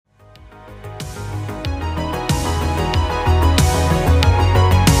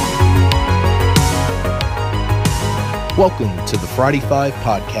Welcome to the Friday Five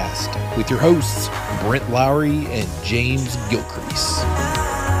Podcast with your hosts, Brent Lowry and James Gilcrease.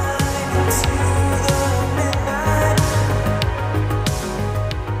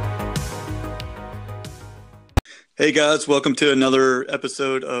 Hey guys, welcome to another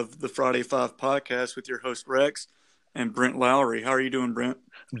episode of the Friday Five Podcast with your host Rex and Brent Lowry. How are you doing, Brent?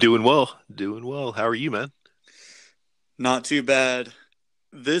 Doing well. How are you, man? Not too bad.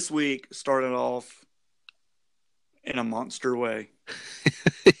 This week started off in a monster way.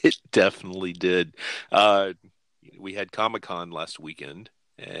 It definitely did. We had Comic-Con last weekend,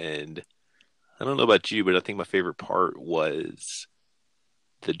 and I don't know about you, but I think my favorite part was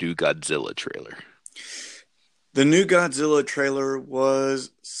the new Godzilla trailer. The new Godzilla trailer was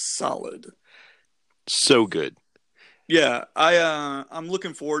solid. So good. Yeah, I'm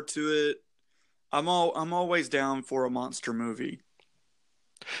looking forward to it. I'm always down for a monster movie.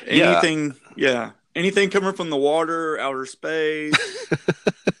 Anything coming from the water, outer space,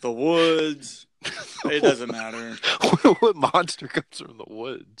 the woods. It doesn't matter. What monster comes from the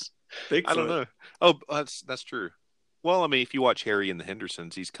woods? Bigfoot. I don't know. Oh, that's true. Well, I mean, if you watch Harry and the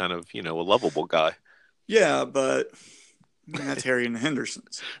Hendersons, he's kind of, a lovable guy. Yeah, but that's Harry and the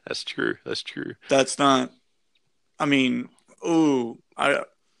Hendersons. That's true. That's not. I mean, we're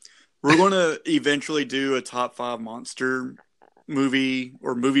going to eventually do a top 5 monster movie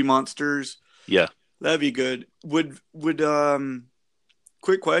or movie monsters. Yeah. That'd be good.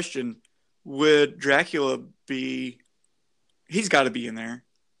 Quick question. Would Dracula be, he's got to be in there.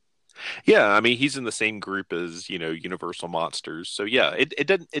 Yeah, I mean, he's in the same group as, Universal Monsters. So yeah,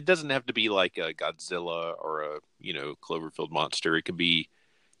 it doesn't have to be like a Godzilla or a, Cloverfield monster. It could be,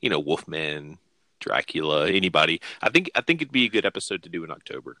 Wolfman, Dracula, anybody. I think it'd be a good episode to do in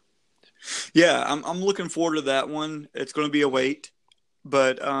October. Yeah, I'm looking forward to that one. It's going to be a wait,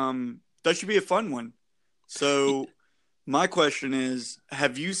 but that should be a fun one. So my question is,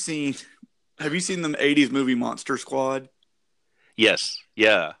 have you seen the 80s movie Monster Squad? Yes.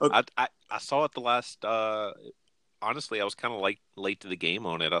 Yeah. Okay. I saw it the last honestly, I was kind of late to the game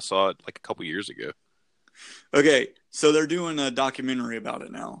on it. I saw it like a couple years ago. Okay, so they're doing a documentary about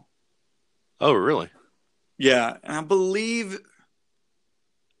it now. Oh, really? Yeah, and I believe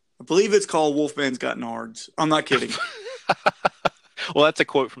it's called Wolfman's Got Nards. I'm not kidding. Well, that's a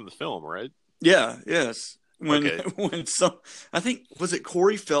quote from the film, right? Yeah, yes. When I think, was it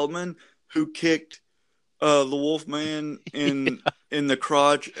Corey Feldman who kicked the Wolfman in the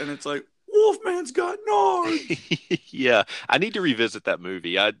crotch, and it's like, Wolfman's got nards. Yeah, I need to revisit that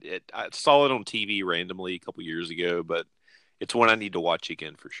movie. I saw it on TV randomly a couple years ago, but it's one I need to watch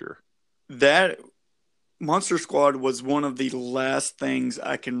again for sure. That Monster Squad was one of the last things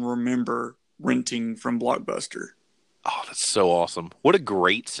I can remember renting from Blockbuster. Oh, that's so awesome. What a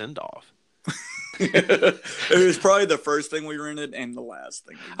great send-off. It was probably the first thing we rented and the last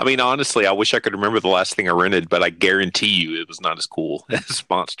thing. I mean, honestly, I wish I could remember the last thing I rented, but I guarantee you it was not as cool as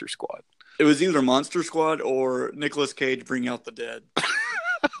Monster Squad. It was either Monster Squad or Nicolas Cage Bring Out the Dead.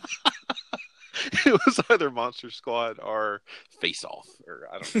 It was either Monster Squad or Face Off, or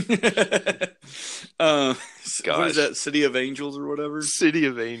I don't know. What is that? City of Angels or whatever? City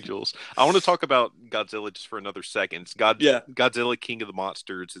of Angels. I want to talk about Godzilla just for another second. It's Godzilla King of the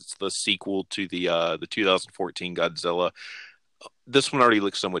Monsters. It's the sequel to the 2014 Godzilla. This one already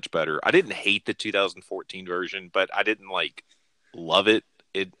looks so much better. I didn't hate the 2014 version, but I didn't love it.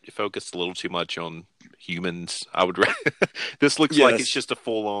 It focused a little too much on humans. I would. This looks like it's just a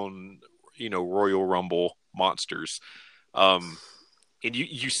full-on, Royal Rumble monsters. And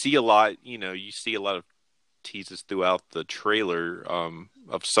you see a lot. You see a lot of teases throughout the trailer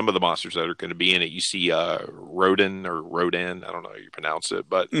of some of the monsters that are going to be in it. You see Rodan. I don't know how you pronounce it,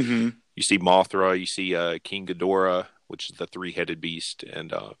 but you see Mothra. You see King Ghidorah, which is the 3-headed beast,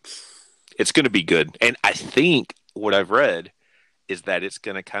 and it's going to be good. And I think what I've read is that it's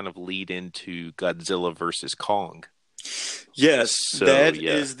going to kind of lead into Godzilla versus Kong. Yes, so, that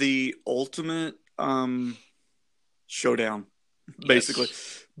is the ultimate showdown, basically.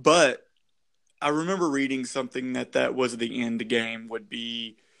 Yes. But I remember reading something that was the end game would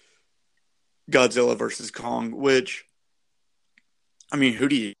be Godzilla versus Kong, which, I mean, who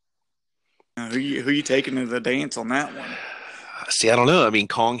you taking to the dance on that one? See, I don't know. I mean,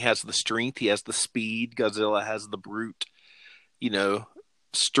 Kong has the strength, he has the speed. Godzilla has the brute,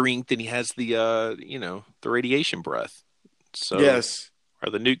 strength, and he has the the radiation breath. So yes, or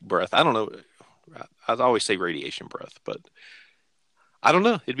the nuke breath. I don't know. I always say radiation breath, but I don't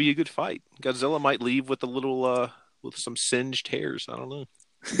know. It'd be a good fight. Godzilla might leave with a little with some singed hairs. I don't know.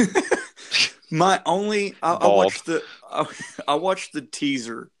 I watched the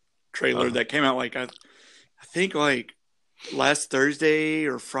teaser trailer that came out I think last Thursday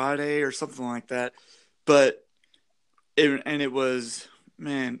or Friday or something like that. But it was,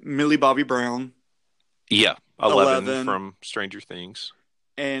 man, Millie Bobby Brown. Yeah, 11 from Stranger Things.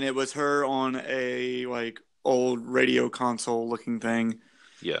 And it was her on a like old radio console looking thing.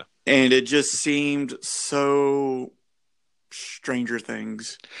 Yeah. And it just seemed so Stranger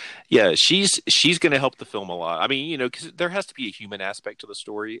Things. Yeah, she's going to help the film a lot. I mean, you know, because there has to be a human aspect to the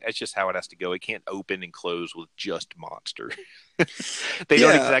story. That's just how it has to go. It can't open and close with just monster. They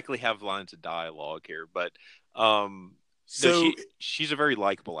don't exactly have lines of dialogue here, but she's a very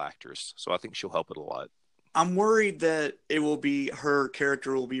likable actress, so I think she'll help it a lot. I'm worried that her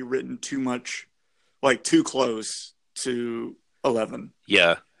character will be written too much, like too close to 11.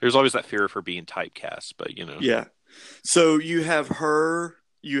 Yeah, there's always that fear of her being typecast, but you know. Yeah. So you have her,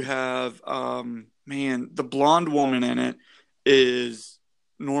 you have, the blonde woman in it is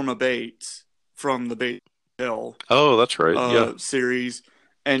Norma Bates from the Bates Motel. Oh, that's right. Series.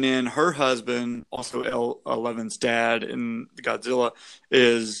 And then her husband, also L11's dad in the Godzilla,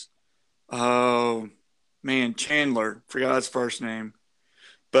 is, Chandler. Forgot his first name.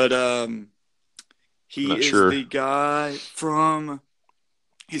 But he is the guy from,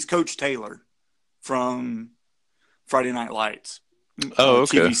 he's Coach Taylor from Friday Night Lights. Oh,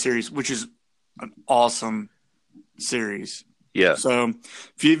 okay. TV series, which is an awesome series. Yeah. So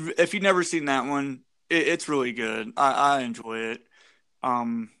if you've never seen that one, it's really good. I enjoy it.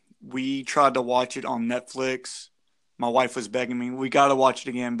 We tried to watch it on Netflix. My wife was begging me, we got to watch it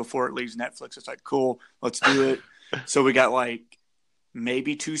again before it leaves Netflix. It's like, cool, let's do it. So we got like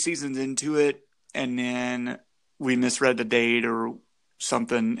maybe 2 seasons into it, and then we misread the date or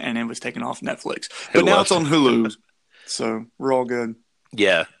something, and it was taken off Netflix. But now it's on Hulu. So we're all good.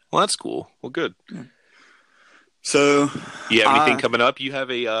 Yeah. Well, that's cool. Well, good. Yeah. So you have anything coming up? You have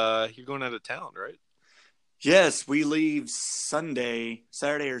you're going out of town, right? Yes, we leave Saturday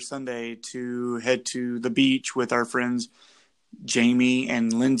or Sunday to head to the beach with our friends Jamie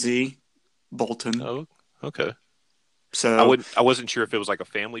and Lindsay Bolton. Oh, okay. So I wasn't sure if it was like a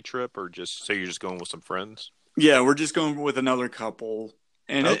family trip or just so you're just going with some friends. Yeah, we're just going with another couple.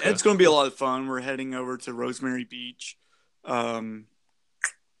 And it's going to be a lot of fun. We're heading over to Rosemary Beach,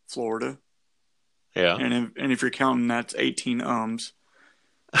 Florida. Yeah. And if you're counting, that's 18 ums.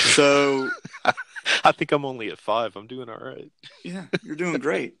 So I think I'm only at 5. I'm doing all right. Yeah, you're doing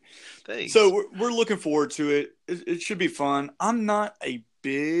great. Thanks. So we're looking forward to it. It should be fun. I'm not a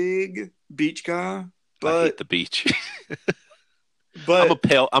big beach guy, but I hate the beach. But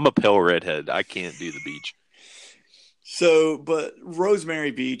I'm a pale redhead. I can't do the beach. So, but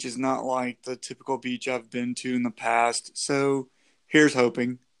Rosemary Beach is not like the typical beach I've been to in the past. So here's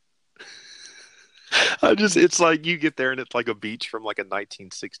hoping. It's like you get there and it's like a beach from like a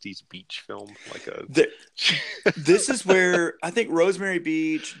 1960s beach film. This is where I think Rosemary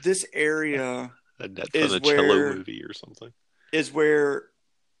Beach, this area is where cello movie or something. Is where,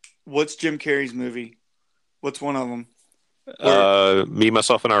 what's Jim Carrey's movie? What's one of them? Me,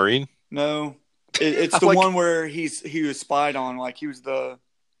 Myself, and Irene? No. It's the one where he was spied on. Like he was spied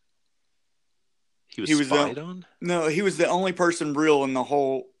on? No, he was the only person real in the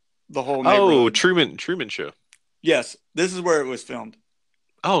whole neighborhood. Oh, Truman Show. Yes, this is where it was filmed.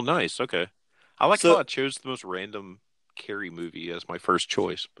 Oh, nice. Okay, I like how I chose the most random Carrey movie as my first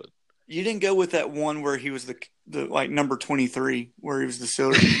choice, but you didn't go with that one where he was the like number 23, where he was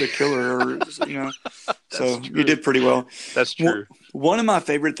the killer, or you know. So true. You did pretty well. That's true. One of my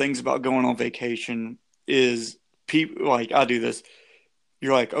favorite things about going on vacation is people like I do this.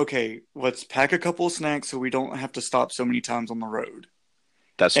 You're like, okay, let's pack a couple of snacks so we don't have to stop so many times on the road.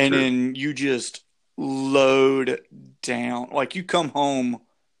 That's true. And then you just load down. Like you come home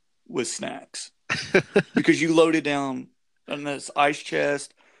with snacks because you loaded down on this ice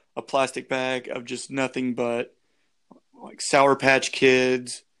chest, a plastic bag of just nothing but like Sour Patch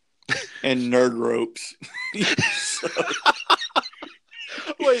Kids and Nerd Ropes.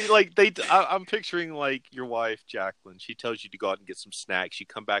 Wait, like I'm picturing like your wife Jacqueline. She tells you to go out and get some snacks. You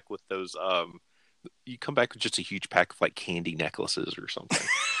come back with those. You come back with just a huge pack of like candy necklaces or something.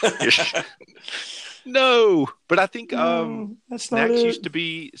 No, but I think snacks used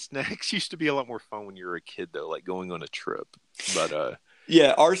to be a lot more fun when you were a kid though, like going on a trip. But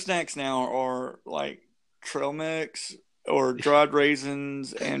yeah, our snacks now are like trail mix or dried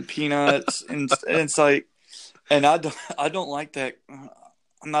raisins and peanuts, and it's like, and I don't like that.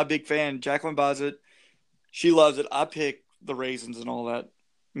 I'm not a big fan. Jacqueline buys it, she loves it. I pick the raisins and all that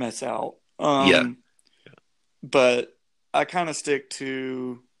mess out. But I kind of stick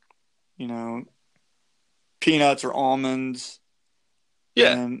to, peanuts or almonds.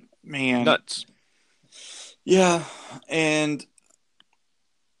 Yeah, and man, nuts. Yeah, and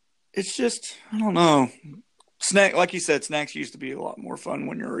it's just, I don't know. Like you said, snacks used to be a lot more fun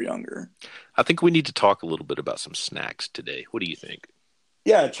when you were younger. I think we need to talk a little bit about some snacks today. What do you think?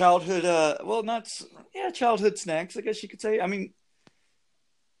 Yeah, childhood. Childhood snacks. I guess you could say. I mean,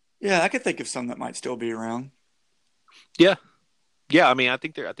 yeah, I could think of some that might still be around. Yeah, I mean, I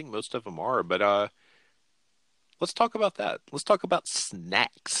think most of them are, but let's talk about that. Let's talk about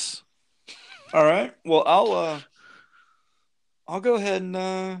snacks. All right. Well, I'll go ahead and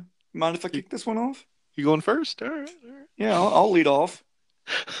mind if I kick this one off? You going first? All right. Yeah, I'll lead off.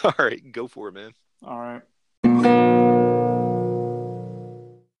 All right, go for it, man. All right.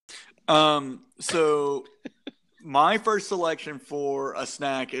 So my first selection for a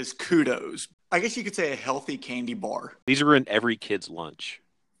snack is Kudos. I guess you could say a healthy candy bar. These are in every kid's lunch,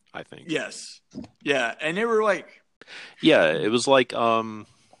 I think. Yes. Yeah, and they were like, yeah, it was like I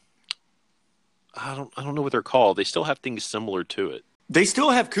don't know what they're called. They still have things similar to it. They still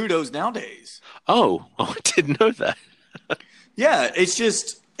have Kudos nowadays. Oh, I didn't know that. Yeah, it's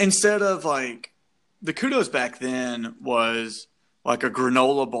just instead of like the Kudos back then was like a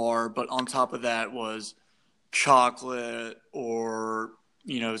granola bar, but on top of that was chocolate or,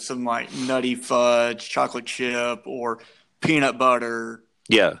 some like nutty fudge, chocolate chip or peanut butter.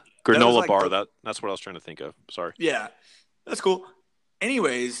 Yeah, granola bar. That's what I was trying to think of. Sorry. Yeah, that's cool.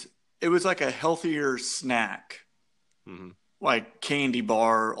 Anyways, it was like a healthier snack, like candy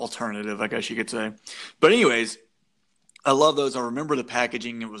bar alternative, I guess you could say. But anyways, I love those. I remember the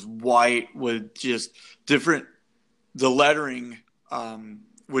packaging. It was white with just different – the lettering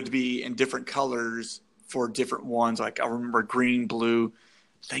would be in different colors for different ones. Like I remember green, blue,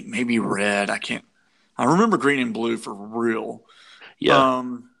 I think maybe red. I remember green and blue for real. Yeah.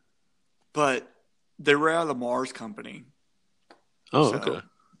 But they were out of the Mars company. Oh, so okay.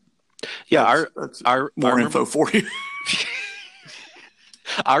 Yeah, that's more info for you.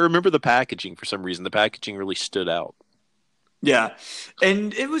 I remember the packaging for some reason. The packaging really stood out. Yeah.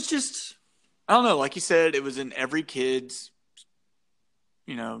 And it was just, I don't know, like you said, it was in every kid's,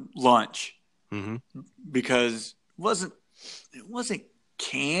 lunch. Mm-hmm. Because it wasn't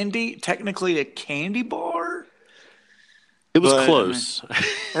candy, technically a candy bar. It was close.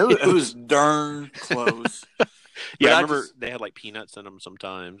 It was darn close. Yeah, I remember they had like peanuts in them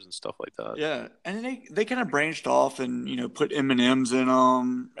sometimes and stuff like that. Yeah, and they kind of branched off and put M&Ms in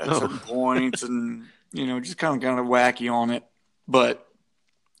them at certain points, and just kind of wacky on it. But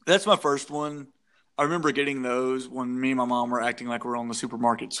that's my first one. I remember getting those when me and my mom were acting like we're on the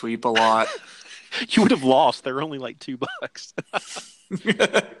supermarket sweep a lot. You would have lost. They were only like $2.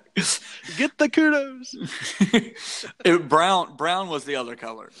 Get the Kudos. Brown was the other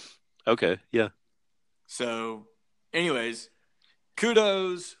color. Okay, yeah. So, anyways,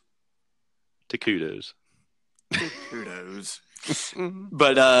 Kudos to Kudos. Kudos.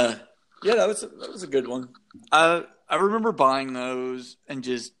 But yeah, that was a good one. I remember buying those and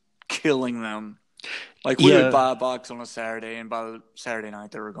just killing them. Like we would buy a box on a Saturday, and by the Saturday night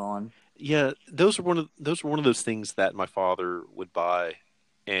they were gone. Yeah, those were one of those things that my father would buy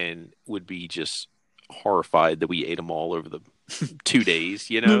and would be just horrified that we ate them all over the 2 days.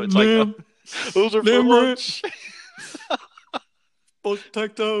 It's like those are for lunch. Supposed to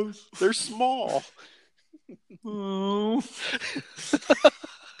take those. They're small. Oh.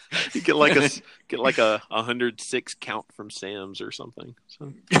 You get like a 106 count from Sam's or something.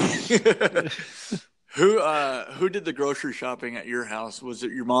 So. Who did the grocery shopping at your house? Was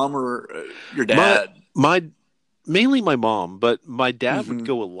it your mom or your dad? Mainly my mom, but my dad would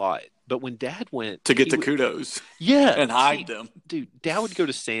go a lot. But when Dad went to get the Kudos, and hide them, dude, Dad would go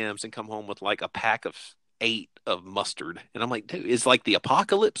to Sam's and come home with like a pack of 8 of mustard, and I'm like, dude, is like the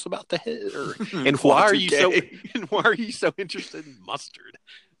apocalypse about to hit? And why are you so interested in mustard?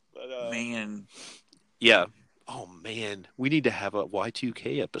 But, man, yeah. Oh man, we need to have a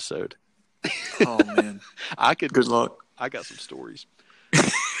Y2K episode. Oh man, Good luck. I got some stories.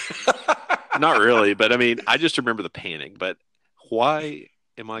 Not really, but I mean, I just remember the panic. But why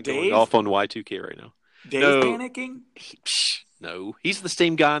am I going off on Y2K right now? Dave panicking? No, he's the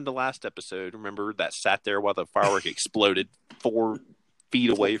same guy in the last episode. Remember that sat there while the firework exploded 4 feet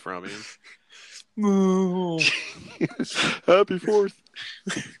away from him. No. Happy 4th.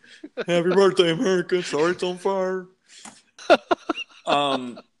 Happy birthday, America. Sorry it's on fire.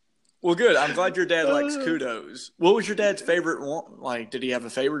 Well, good. I'm glad your dad likes Kudos. What was your dad's favorite one? Like, did he have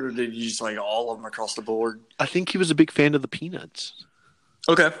a favorite, or did you just like all of them across the board? I think he was a big fan of the peanuts.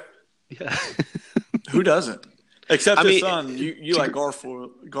 Okay. Yeah. Who doesn't? Except his son. You like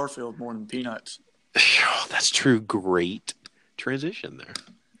Garfield more than Peanuts. Oh, that's true. Great transition there.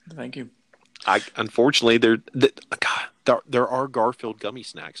 Thank you. Unfortunately, there are Garfield gummy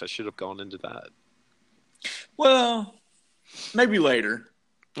snacks. I should have gone into that. Well, maybe later.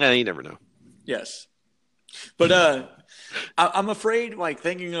 Yeah, you never know. Yes. But I'm afraid, like,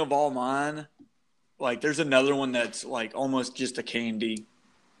 thinking of all mine, like, there's another one that's, like, almost just a candy.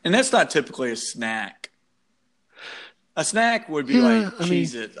 And that's not typically a snack. A snack would be like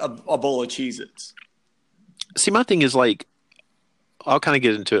Cheez-Its, a bowl of Cheez-Its. See, my thing is, like, I'll kind of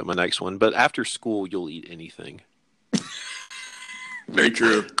get into it in my next one, but after school, you'll eat anything. Very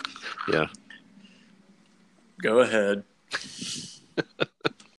true. Yeah. Go ahead.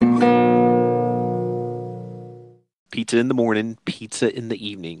 Pizza in the morning, pizza in the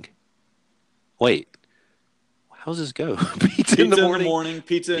evening. Wait. How's this go? Pizza in the morning,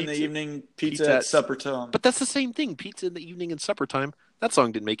 pizza in the evening, pizza at supper time. But that's the same thing. Pizza in the evening and supper time. That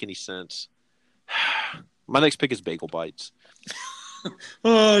song didn't make any sense. My next pick is Bagel Bites.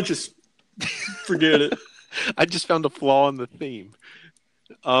 Oh, just forget it. I just found a flaw in the theme.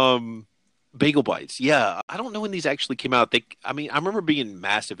 Bagel Bites. Yeah, I don't know when these actually came out. I remember being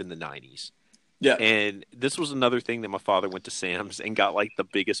massive in the 90s. Yeah. And this was another thing that my father went to Sam's and got like the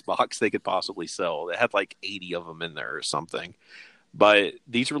biggest box they could possibly sell. They had like 80 of them in there or something. But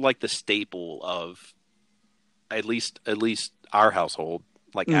these were like the staple of at least our household,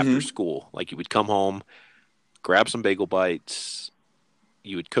 like after school. Like you would come home, grab some Bagel Bites.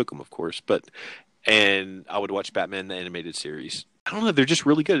 You would cook them, of course, and I would watch Batman the Animated Series. I don't know. They're just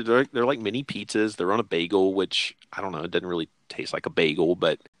really good. They're like mini pizzas. They're on a bagel, which I don't know. It doesn't really taste like a bagel,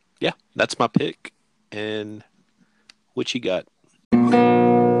 but yeah, that's my pick. And what you got?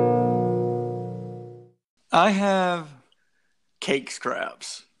 I have cake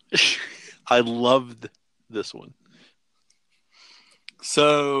scraps. I loved this one.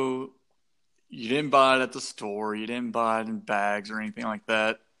 So you didn't buy it at the store. You didn't buy it in bags or anything like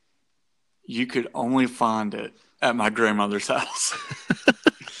that. You could only find it at my grandmother's house.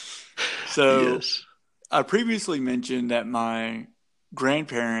 So yes. I previously mentioned that my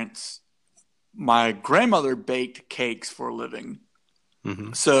grandmother baked cakes for a living.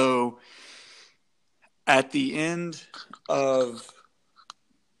 Mm-hmm. So at the end of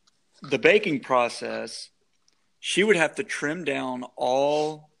the baking process, she would have to trim down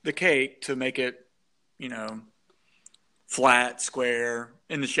all the cake to make it, flat, square,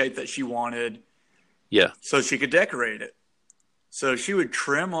 in the shape that she wanted. Yeah. So she could decorate it. So she would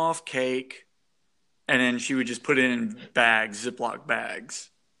trim off cake, and then she would just put it in bags, Ziploc bags.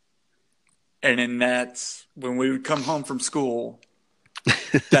 And then that's when we would come home from school.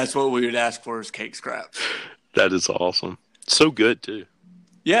 That's what we would ask for is cake scraps. That is awesome. So good too.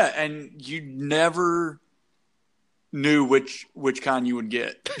 Yeah, and you never knew which kind you would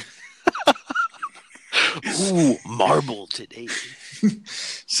get. Ooh, marble today.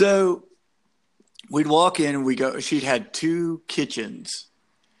 So we'd walk in and we go. She'd had 2 kitchens,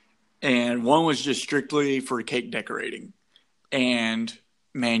 and one was just strictly for cake decorating. And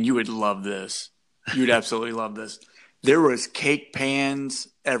man, you would love this. You'd absolutely love this. There was cake pans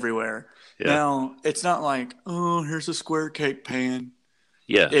everywhere. Yeah. Now, it's not like, oh, here's a square cake pan.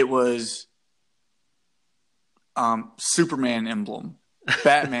 Yeah. It was Superman emblem,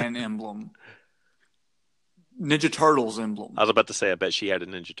 Batman emblem, Ninja Turtles emblem. I was about to say, I bet she had a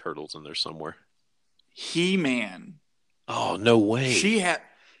Ninja Turtles in there somewhere. He-Man. Oh, no way. She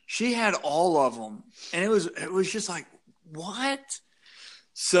had all of them. And it was just like, what?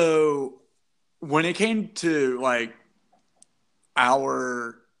 So when it came to like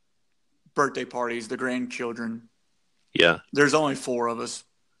our birthday parties, the grandchildren, yeah, there's only 4 of us,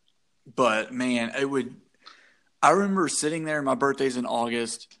 but man, I remember sitting there. My birthday's in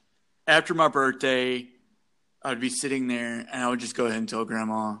August. After my birthday, I'd be sitting there and I would just go ahead and tell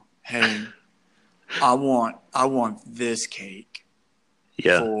Grandma, hey, I want this cake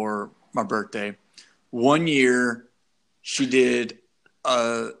for my birthday. One year she did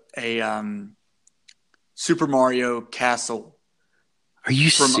a Super Mario Castle. Are you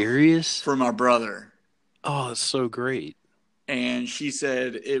serious? For my brother. Oh, that's so great. And she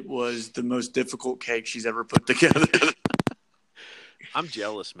said it was the most difficult cake she's ever put together. I'm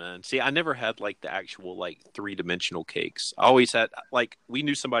jealous, man. See, I never had like the actual like 3-dimensional cakes. I always had like we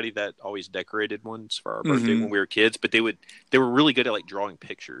knew somebody that always decorated ones for our birthday when we were kids, but they were really good at like drawing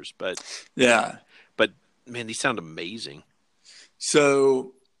pictures. But yeah, but man, these sound amazing.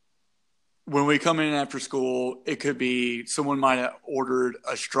 So when we come in after school, it could be someone might have ordered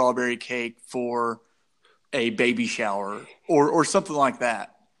a strawberry cake for a baby shower or something like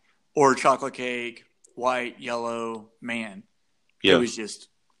that, or a chocolate cake, white, yellow, man. Yeah. It was just,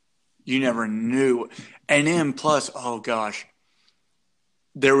 you never knew. And then plus, oh gosh,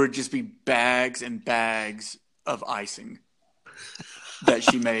 there would just be bags and bags of icing that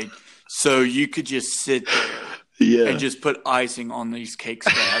she made. So you could just sit there and just put icing on these cake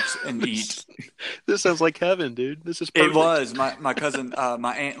scraps and eat. This sounds like heaven, dude. This is perfect. It was. My cousin,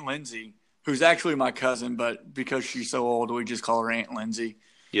 my Aunt Lindsay, who's actually my cousin, but because she's so old, we just call her Aunt Lindsay.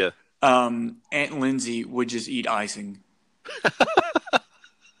 Yeah. Aunt Lindsay would just eat icing.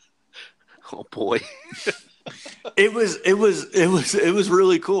 Oh boy. It was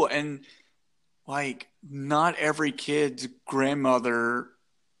really cool. And like not every kid's grandmother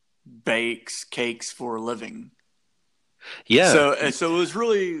bakes cakes for a living. Yeah. So it was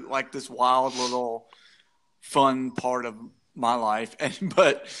really like this wild little fun part of my life.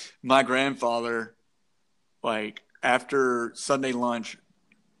 But my grandfather, like after Sunday lunch,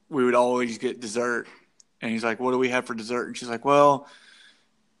 we would always get dessert. And he's like, "What do we have for dessert?" And she's like, "Well,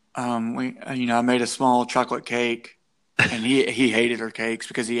 I made a small chocolate cake." And he hated her cakes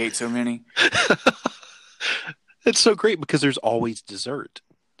because he ate so many. It's so great because there's always dessert.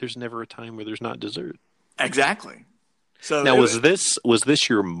 There's never a time where there's not dessert. Exactly. So now, was this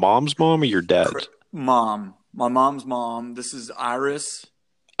your mom's mom or your dad's? Mom. My mom's mom. This is Iris.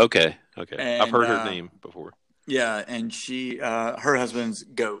 Okay. And, I've heard her name before. Yeah, and she, her husband's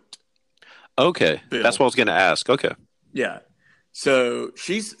Goat. Okay, Bill. That's what I was going to ask. Okay. Yeah. So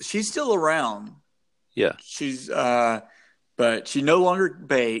she's still around. Yeah. She's, but she no longer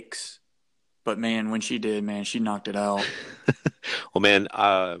bakes. But man, when she did, man, she knocked it out. Well, man,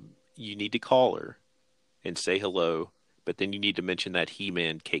 you need to call her and say hello. But then you need to mention that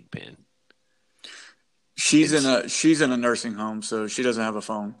He-Man cake pan. She's in a nursing home, so she doesn't have a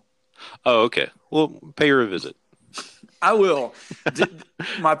phone. Oh, okay. Well, pay her a visit. I will.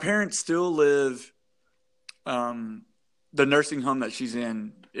 My parents still live. The nursing home that she's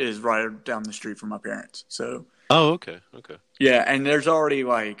in is right down the street from my parents. So. Oh, okay. Yeah, and there's already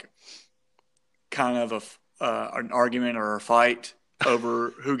like kind of an argument or a fight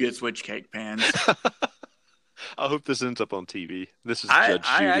over who gets which cake pans. I hope this ends up on TV. This is Judge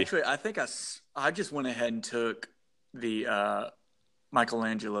Judy. I think I just went ahead and took the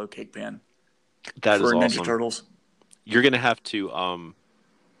Michelangelo cake pan. That is for awesome. Ninja Turtles. You're gonna have to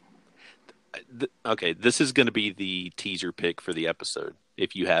okay, this is gonna be the teaser pick for the episode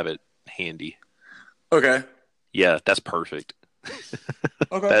if you have it handy. Okay. Yeah, that's perfect.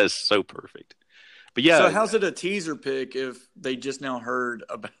 Okay. That is so perfect. But yeah. So how's it a teaser pick if they just now heard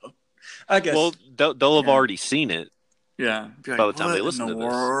about? I guess. Well, they'll have already seen it. Yeah. Like, by the time they listen to this.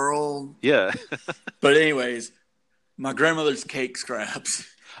 World? Yeah. But anyways, my grandmother's cake scraps.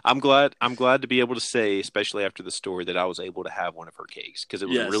 I'm glad to be able to say, especially after the story, that I was able to have one of her cakes because it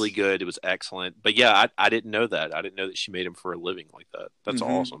was really good. It was excellent. But yeah, I didn't know that. I didn't know that she made them for a living like that. That's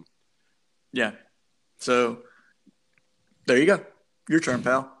awesome. Yeah. So there you go. Your turn,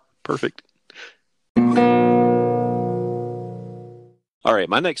 pal. Perfect. All right,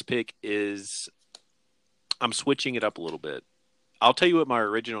 my next pick is I'm switching it up a little bit. I'll tell you what my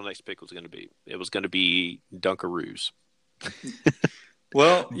original next pick was going to be. It was going to be Dunkaroos.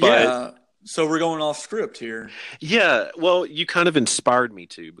 Well, yeah. So we're going off script here. Yeah. Well, you kind of inspired me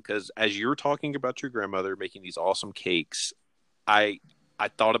to because as you're talking about your grandmother making these awesome cakes, I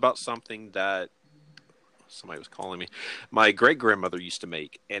thought about something that somebody was calling me. My great grandmother used to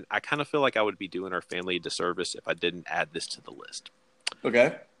make, and I kind of feel like I would be doing our family a disservice if I didn't add this to the list.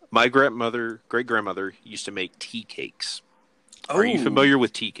 Okay. My great grandmother used to make tea cakes. Oh. Are you familiar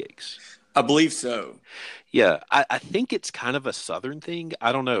with tea cakes? I believe so. Yeah, I think it's kind of a Southern thing.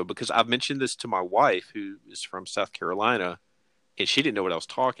 I don't know, because I've mentioned this to my wife, who is from South Carolina, and she didn't know what I was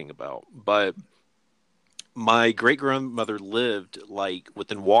talking about. But my great-grandmother lived, like,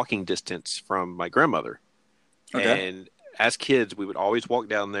 within walking distance from my grandmother. Okay. And as kids, we would always walk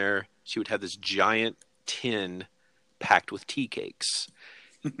down there. She would have this giant tin packed with tea cakes.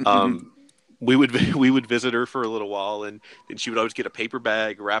 We would visit her for a little while, and then she would always get a paper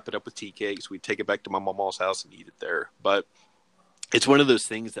bag, wrap it up with tea cakes. We'd take it back to my mama's house and eat it there. But it's one of those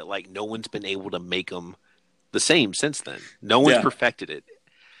things that like no one's been able to make them the same since then. No one's perfected it.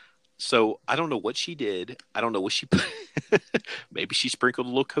 So I don't know what she did. I don't know what she put. Maybe she sprinkled a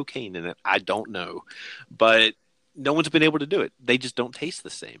little cocaine in it. I don't know, but no one's been able to do it. They just don't taste the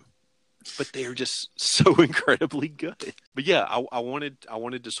same. But they are just so incredibly good. But yeah, I wanted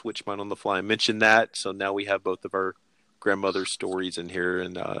to switch mine on the fly and mention that. So now we have both of our grandmother stories in here,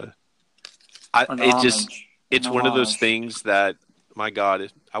 and it's one of those things that, my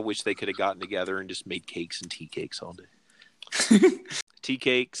God, I wish they could have gotten together and just made cakes and tea cakes all day. Tea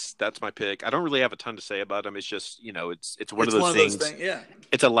cakes, that's my pick. I don't really have a ton to say about them. It's just, it's one of those things. Yeah.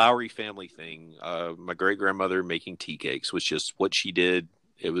 It's a Lowry family thing. My great grandmother making tea cakes was just what she did.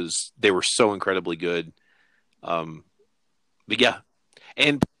 They were so incredibly good. But yeah,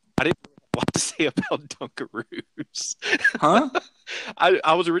 and I didn't have a lot to say about Dunkaroos. Huh?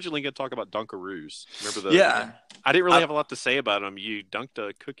 I was originally going to talk about Dunkaroos. Remember the? Yeah. I didn't really have a lot to say about them. You dunked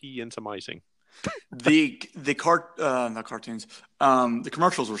a cookie in some icing. Not cartoons. The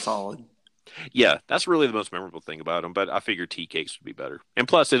commercials were solid. Yeah, that's really the most memorable thing about them. But I figured tea cakes would be better, and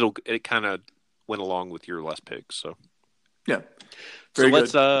plus it kind of went along with your last pick. So yeah, very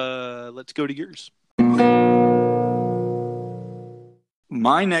good. Let's go to yours.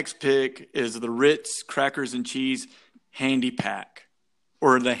 My next pick is the Ritz Crackers and Cheese Handy Pack,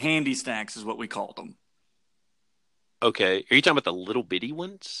 or the Handy Snacks is what we called them. Okay, are you talking about the little bitty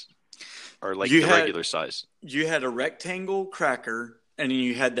ones, or like the regular size? You had a rectangle cracker, and then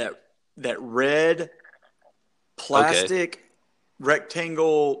you had that red plastic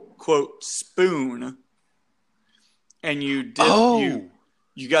rectangle quote spoon, and you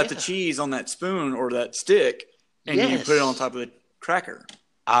got the cheese on that spoon or that stick, and you put it on top of the cracker.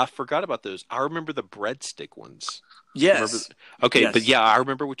 I forgot about those. I remember the breadstick ones. Yes. But yeah, I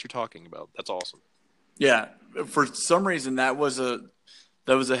remember what you're talking about. That's awesome. Yeah, for some reason that was a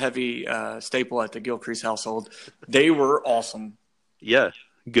heavy staple at the Gilcrease household. They were awesome. Yeah,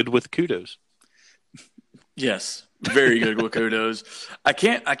 good with kudos. Yes, very good with kudos. I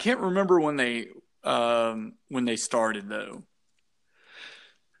can't remember when they started though.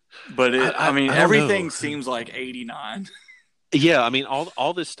 But everything seems like 89. Yeah, I mean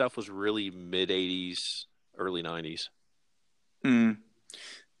all this stuff was really mid 80s, early 90s.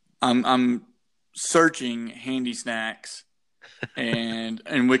 I'm searching Handy Snacks and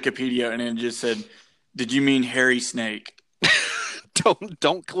Wikipedia, and it just said, "Did you mean hairy snake?"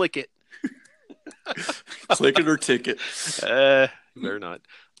 Don't click it. Click it or ticket. Better not.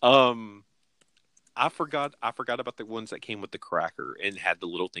 I forgot about the ones that came with the cracker and had the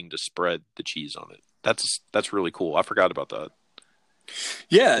little thing to spread the cheese on it. That's really cool. I forgot about that.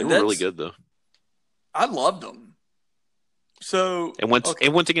 Yeah, they were really good though. I loved them. So and once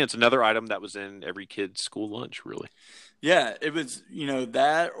again, it's another item that was in every kid's school lunch. Really. Yeah, it was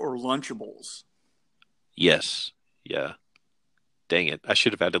that or Lunchables. Yes. Yeah. Dang it! I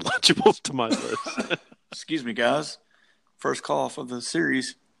should have added Lunchables to my list. Excuse me, guys. First cough of the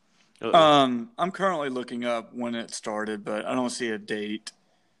series. Uh-oh. I'm currently looking up when it started, but I don't see a date.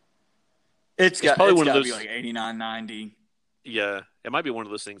 It's got to be like 89, 90. Yeah, it might be one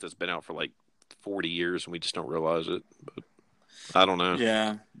of those things that's been out for like 40 years and we just don't realize it. But I don't know.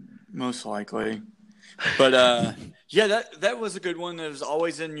 Yeah, most likely. But yeah, that was a good one. That was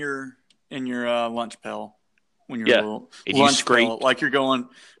always in your lunch pail when you're little. And lunch pail, like you're going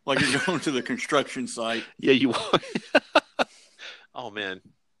to the construction site. Yeah, you are. Oh man,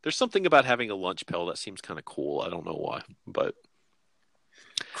 there's something about having a lunch pail that seems kind of cool. I don't know why, but.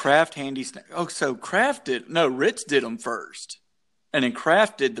 Kraft Handy Snack. Oh, so Ritz did them first, and then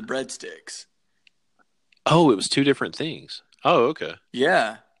Kraft did the breadsticks. Oh, it was two different things. Oh, okay.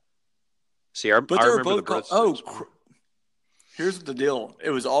 Yeah. See, I remember the breadsticks. Here's the deal. It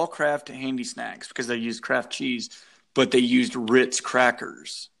was all Kraft Handy Snacks because they used Kraft cheese, but they used Ritz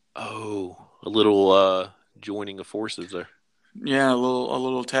crackers. Oh, a little joining of forces there. Yeah, a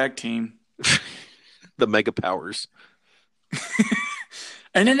little tag team. The Mega Powers.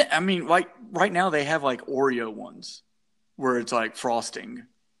 And then, I mean, like right now they have like Oreo ones where it's like frosting.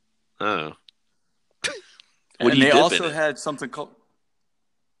 Oh. And they also had something called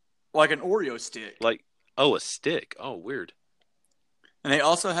like an Oreo stick. A stick. Oh, weird. And they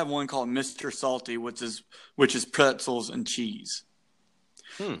also have one called Mr. Salty, which is pretzels and cheese.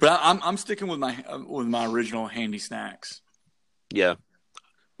 But I'm sticking with my original Handy Snacks. Yeah.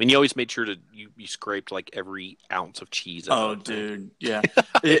 I mean, you always made sure you scraped like every ounce of cheese out. Oh, dude, yeah.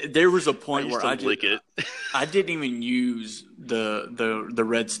 There was a point where I didn't even use the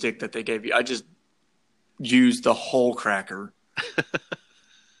red stick that they gave you. I just used the whole cracker.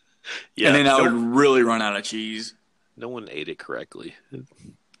 Yeah, and then I would really run out of cheese. No one ate it correctly.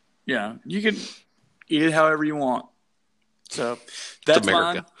 Yeah, you can eat it however you want. So that's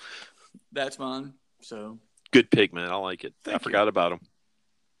mine. That's mine. So good pick, man. I like it. I forgot about them.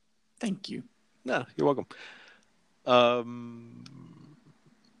 Thank you. No, you're welcome. God,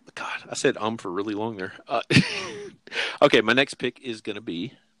 I said for really long there. Okay, my next pick is going to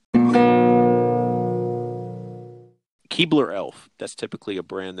be Keebler Elf. That's typically a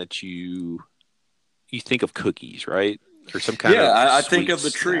brand that you think of cookies, right? Or some kind of I think of the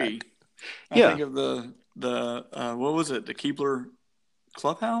tree. I think of the what was it? The Keebler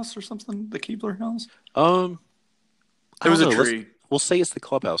Clubhouse or something? The Keebler House? It was a tree. We'll say it's the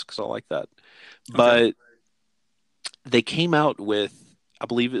Clubhouse because I like that. But they came out with, I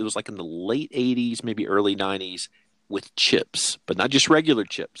believe it was like in the late 80s, maybe early 90s, with chips, but not just regular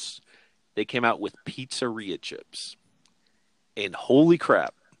chips. They came out with pizzeria chips. And holy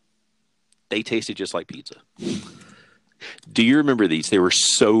crap, they tasted just like pizza. Do you remember these? They were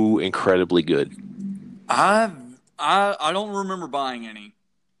so incredibly good. I don't remember buying any.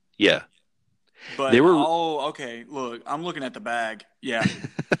 Yeah. But they were. Oh, okay. Look, I'm looking at the bag. Yeah.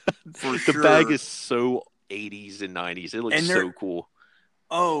 For sure. The bag is so 80s and 90s. It looks so cool.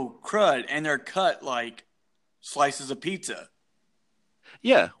 Oh, crud. And they're cut like slices of pizza.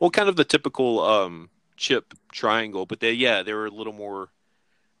 Yeah. Well, kind of the typical chip triangle, but they were a little more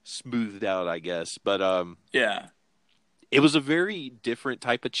smoothed out, I guess. But yeah. It was a very different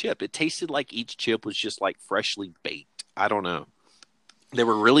type of chip. It tasted like each chip was just like freshly baked. I don't know. They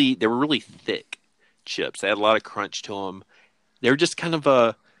were really thick chips. They had a lot of crunch to them. They were just kind of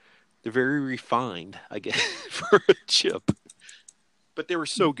they're very refined, I guess, for a chip. But they were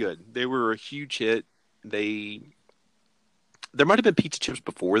so good. They were a huge hit. There might have been pizza chips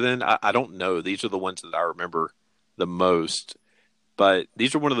before then. I don't know. These are the ones that I remember the most. But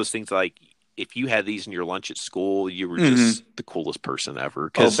these are one of those things like, if you had these in your lunch at school, you were just the coolest person ever.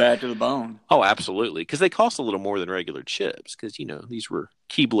 Bad to the bone. Oh, absolutely. Because they cost a little more than regular chips. Because, these were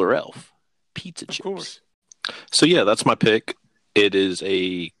Keebler Elf pizza chips. Of course. So, yeah, that's my pick. It is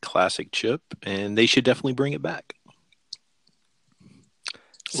a classic chip, and they should definitely bring it back.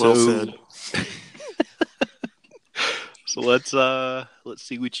 Well said. So let's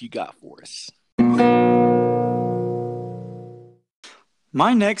see what you got for us.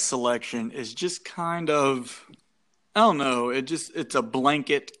 My next selection is just kind of, I don't know, it's a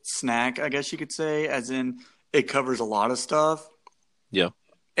blanket snack, I guess you could say, as in it covers a lot of stuff. Yeah.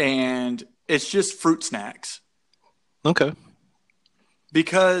 And it's just fruit snacks. Okay.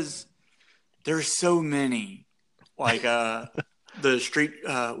 Because there's so many. Like the street,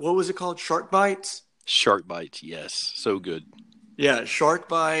 what was it called? Shark Bites? Shark Bites, yes. So good. Yeah, Shark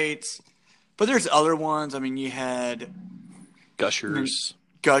Bites. But there's other ones. I mean, you had Gushers,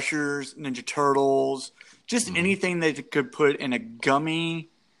 Ninja Turtles, just anything they could put in a gummy.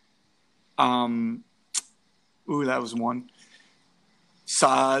 That was one.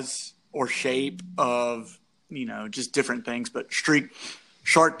 Size or shape of, just different things. But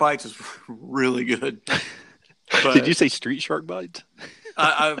Shark Bites is really good. But did you say Street Shark Bites?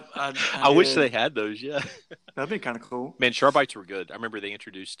 I wish they had those. Yeah, that'd be kind of cool. Man, Shark Bites were good. I remember they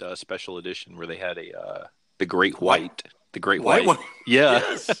introduced a special edition where they had the Great White. The Great White. Yeah.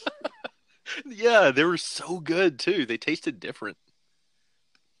 Yes. Yeah, they were so good too. They tasted different.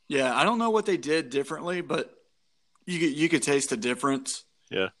 Yeah, I don't know what they did differently, but you could taste the difference.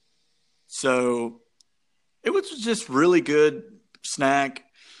 Yeah. So it was just really good snack.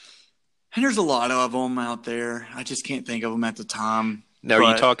 And there's a lot of them out there. I just can't think of them at the time. Now,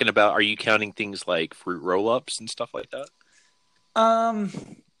 are you counting things like fruit roll-ups and stuff like that?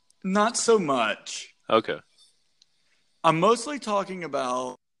 Not so much. Okay. I'm mostly talking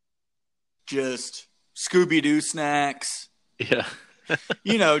about just Scooby-Doo snacks. Yeah.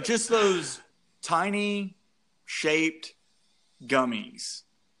 Just those tiny shaped gummies.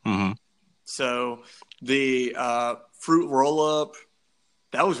 Mm-hmm. So the fruit roll-up,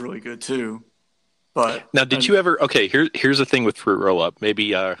 that was really good too. But now, did you ever? Okay, here's the thing with fruit roll-up.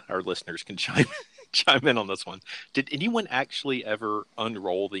 Maybe our listeners can chime in on this one. Did anyone actually ever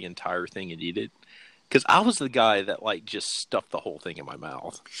unroll the entire thing and eat it? Because I was the guy that just stuffed the whole thing in my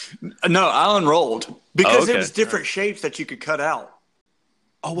mouth. No, I unrolled because it was different shapes that you could cut out.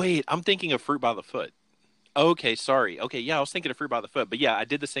 Oh wait, I'm thinking of fruit by the foot. Okay, sorry. Okay, yeah, I was thinking of fruit by the foot, but yeah, I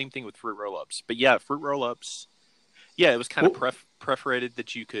did the same thing with fruit roll-ups. But yeah, fruit roll-ups. Yeah, it was kind of perforated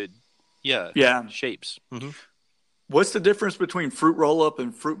that you could. Yeah. Shapes. Mm-hmm. What's the difference between fruit roll-up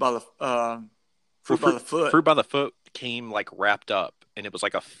and fruit by the by the foot? Fruit by the foot came wrapped up, and it was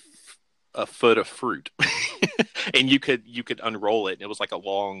like a foot of fruit, and you could unroll it, and it was like a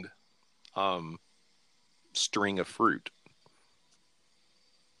long string of fruit.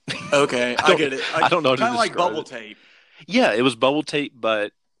 Okay, I get it. I don't know. Kind of like bubble tape. Yeah, it was bubble tape,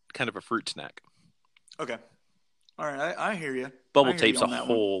 but kind of a fruit snack. Okay. All right, I hear you. Bubble tape's a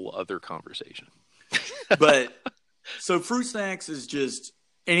whole other conversation. But so fruit snacks is just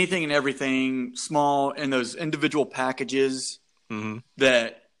anything and everything small in those individual packages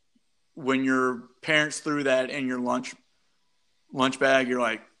that when your parents threw that in your lunch bag, you're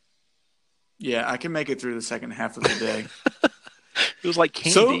like, yeah, I can make it through the second half of the day. It was like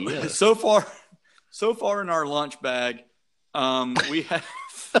candy. So far in our lunch bag, we have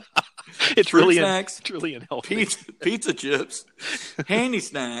it's really snacks, it's really unhealthy. Pizza chips, handy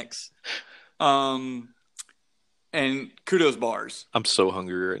snacks, and kudos bars. I'm so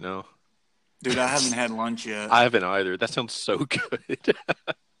hungry right now. Dude, I haven't had lunch yet. I haven't either. That sounds so good.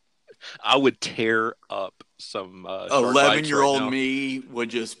 I would tear up some 11-year-old me would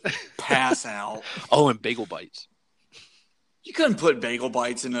just pass out. Oh, and bagel bites. You couldn't put bagel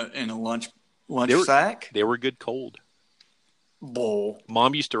bites in a lunch sack. They were good cold. Bowl.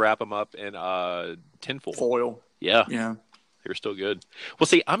 Mom used to wrap them up in tinfoil. Foil. Yeah. Yeah. They were still good. Well,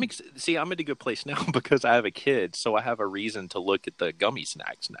 see, I'm in a good place now because I have a kid, so I have a reason to look at the gummy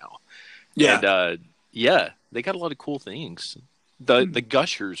snacks now. Yeah. And they got a lot of cool things. The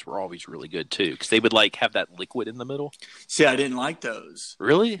Gushers were always really good too because they would like have that liquid in the middle. See, I didn't like those.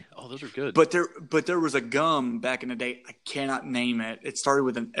 Really? Oh, those are good. But there was a gum back in the day. I cannot name it. It started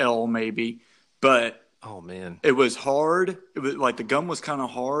with an L maybe, but oh man, it was hard. It was like the gum was kind of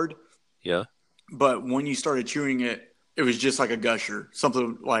hard. Yeah. But when you started chewing it, it was just like a Gusher.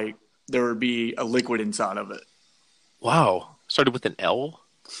 Something like there would be a liquid inside of it. Wow. Started with an L?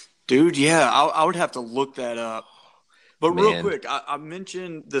 Dude, yeah. I would have to look that up. But real quick, I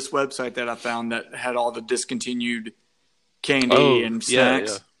mentioned this website that I found that had all the discontinued candy and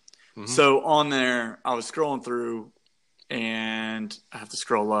snacks. Yeah. Mm-hmm. So on there, I was scrolling through, and I have to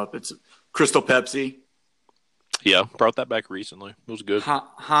scroll up. It's Crystal Pepsi. Yeah, brought that back recently. It was good.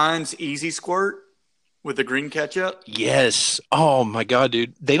 Heinz Easy Squirt with the green ketchup. Yes. Oh, my God,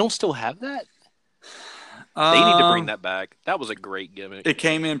 dude. They don't still have that? They need to bring that back. That was a great gimmick. It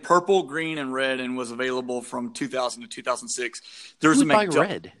came in purple, green, and red and was available from 2000 to 2006. There was Who would buy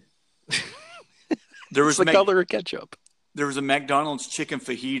red? There was the color of ketchup. There was a McDonald's chicken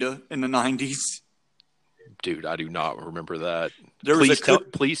fajita in the 90s. Dude, I do not remember that.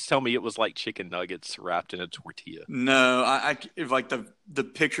 Please tell me it was like chicken nuggets wrapped in a tortilla. No, I like the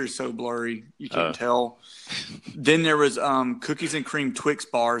picture's so blurry you can't tell. Then there was cookies and cream Twix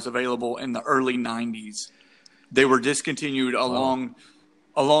bars available in the early 90s. They were discontinued along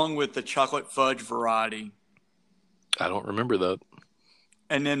with the chocolate fudge variety. I don't remember that.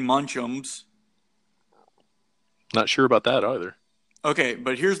 And then Munchums. Not sure about that either. Okay,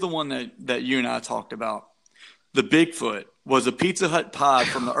 but here's the one that you and I talked about. The Bigfoot was a Pizza Hut pie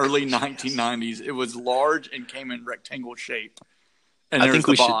from the early 1990s. It was large and came in rectangle shape. And there's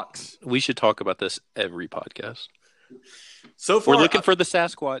the box. We should talk about this every podcast. So far, we're looking for the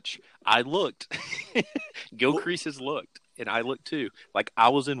Sasquatch. I looked. Gilcrease has looked, and I looked too. Like I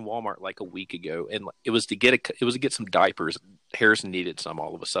was in Walmart like a week ago, and it was to get some diapers. Harrison needed some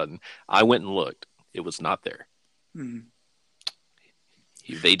all of a sudden. I went and looked. It was not there. Mm-hmm.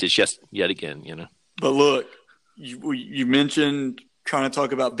 They just yet again, you know. But look, you mentioned trying to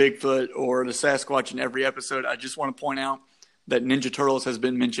talk about Bigfoot or the Sasquatch in every episode. I just want to point out that Ninja Turtles has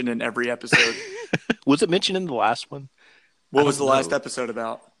been mentioned in every episode. Was it mentioned in the last one? What was the last episode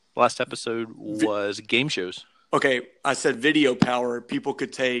about? Last episode was game shows. Okay, I said video power. People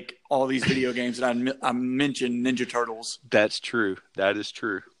could take all these video games, and I mentioned Ninja Turtles. That's true. That is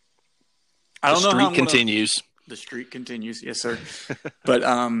true. I don't know how the streak continues. The streak continues, yes, sir. But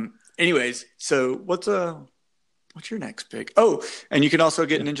anyways, so what's your next pick? Oh, and you can also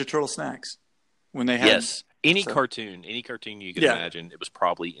get Ninja Turtle snacks when they have any cartoon you can imagine. It was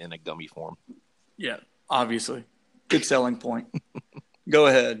probably in a gummy form. Yeah, obviously, good selling point. Go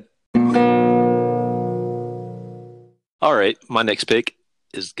ahead. All right, my next pick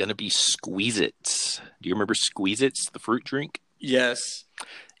is gonna be Squeeze-Its. Do you remember Squeeze-Its, the fruit drink? Yes.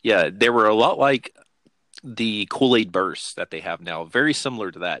 Yeah, they were a lot like the Kool-Aid Bursts that they have now. Very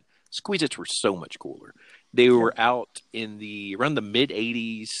similar to that. Squeeze-Its were so much cooler. They were out around the mid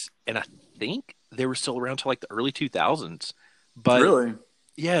 80s, and I think they were still around till like the early 2000s. But really?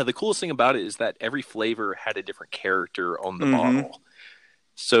 Yeah, the coolest thing about it is that every flavor had a different character on the bottle.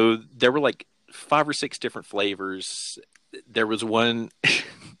 So there were like 5 or 6 different flavors. There was one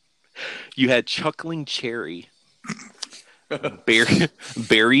you had Chuckling Cherry,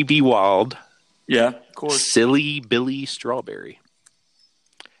 Berry Be Wild. Yeah, of course. Silly Billy Strawberry.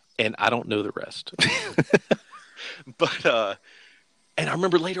 And I don't know the rest. But and I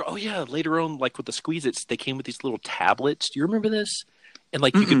remember later on, like with the Squeeze-Its, they came with these little tablets. Do you remember this? And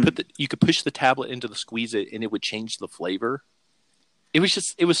like you could push the tablet into the Squeeze-It and it would change the flavor. It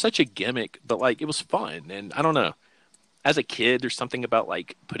was such a gimmick, but like it was fun. And I don't know. As a kid, there's something about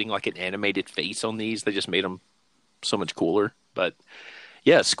like putting like an animated face on these. They just made them so much cooler. But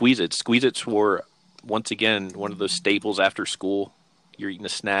yeah, Squeeze-Its. Squeeze-Its were once again one of those staples after school. You're eating a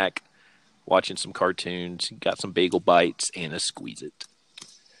snack, watching some cartoons, got some bagel bites, and a Squeeze-It.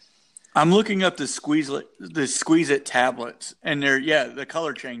 I'm looking up the Squeeze-It tablets, and the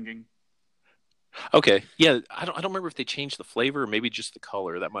color changing. Okay, yeah, I don't remember if they changed the flavor or maybe just the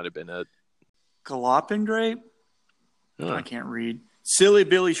color. That might have been it. Jalapeno grape? I can't read. Silly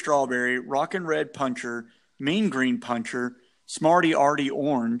Billy Strawberry, Rockin' Red Puncher, Mean Green Puncher, Smarty Arty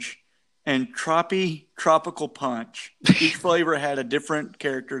Orange, and Troppy Tropical Punch. Each flavor had a different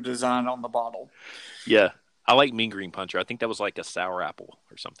character design on the bottle. Yeah, I like Mean Green Puncher. I think that was like a sour apple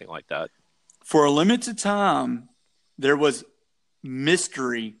or something like that. For a limited time, there was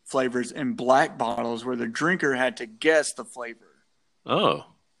mystery flavors in black bottles where the drinker had to guess the flavor. Oh.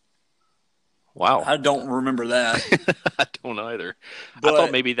 Wow. I don't remember that. I don't either. But I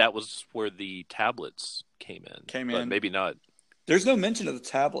thought maybe that was where the tablets came in. But maybe not. There's no mention of the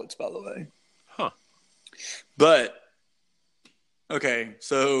tablets, by the way. Huh. But, okay,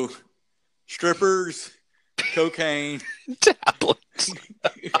 so strippers, cocaine. Tablets.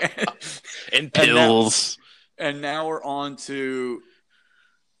 and pills. And now we're on to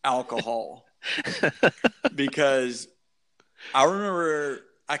alcohol. Because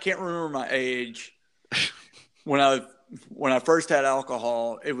I can't remember my age. When I first had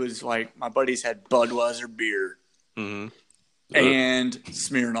alcohol, it was like my buddies had Budweiser beer and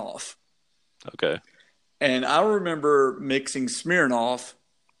Smirnoff. Okay. And I remember mixing Smirnoff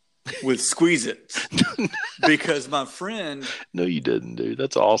with Squeeze-Its because my friend. No, you didn't, dude.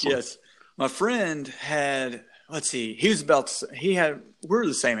 That's awesome. Yes, my friend had. Let's see. We're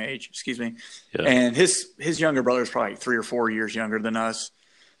the same age. Excuse me. Yeah. And his younger brother is probably 3 or 4 years younger than us.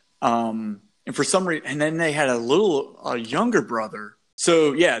 And for some reason, and then they had a younger brother.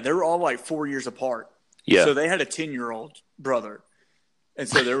 So yeah, they were all like 4 years apart. Yeah. So they had a 10-year-old brother. And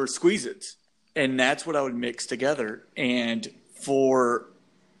so there were Squeeze-Its. And that's what I would mix together. And for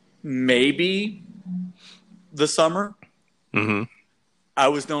maybe the summer, I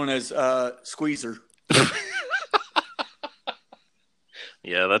was known as Squeezer.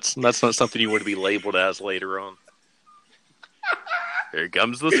 Yeah, that's not something you want to be labeled as later on. Here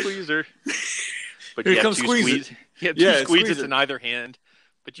comes the squeezer. But you have two Squeeze-Its in either hand,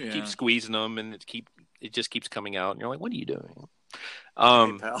 but you keep squeezing them, and it just keeps coming out, and you're like, "What are you doing?"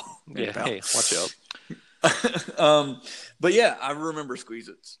 Hey, pal. Hey, watch out. But yeah, I remember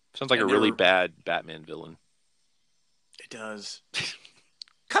Squeeze-Its. Sounds like a really bad Batman villain. It does.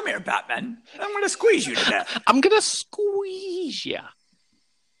 Come here, Batman. I'm going to squeeze you to death. I'm going to squeeze you.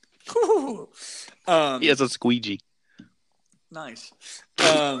 He has a squeegee. Nice.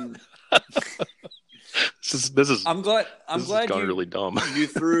 This is. I'm glad you really dumb. You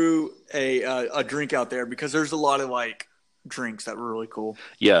threw a drink out there because there's a lot of like drinks that were really cool.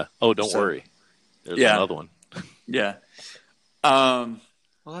 Yeah. Oh, don't worry. There's another one. Yeah. Well,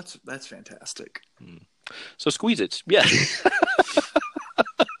 that's fantastic. So Squeeze-Its, yeah.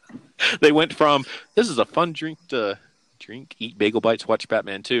 They went from this is a fun drink to eat bagel bites, watch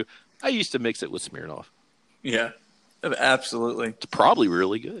Batman 2. I used to mix it with Smirnoff. Yeah, absolutely. It's probably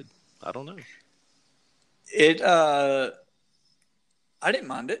really good. I don't know. I didn't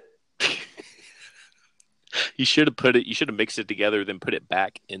mind it. You should have mixed it together, then put it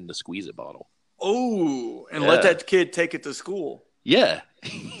back in the Squeeze-It bottle. Oh, and let that kid take it to school. Yeah.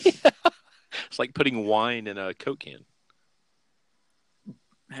 It's like putting wine in a Coke can.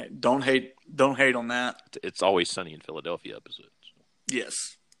 Hey, don't hate on that. It's Always Sunny in Philadelphia episodes.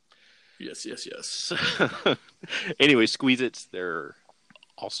 Yes. Anyway, Squeeze-Its, they're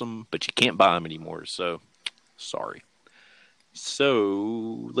awesome, but you can't buy them anymore, so sorry.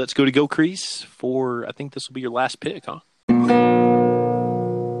 So let's go to Go Crease for, I think this will be your last pick, huh?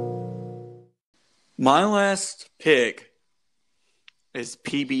 My last pick is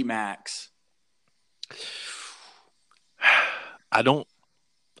PB Max.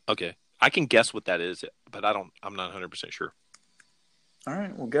 Okay. I can guess what that is, but I'm not 100% sure. All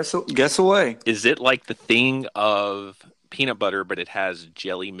right. Well, guess away. Is it like the thing of peanut butter, but it has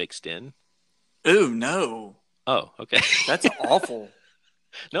jelly mixed in? Ooh, no. Oh, okay. That's awful.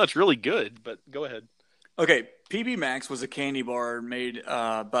 No, it's really good, but go ahead. Okay. PB Max was a candy bar made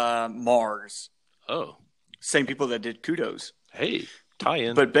by Mars. Oh. Same people that did Kudos. Hey,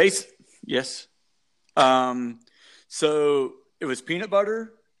 tie-in. But yes. So it was peanut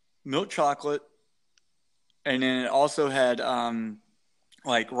butter, milk chocolate, and then it also had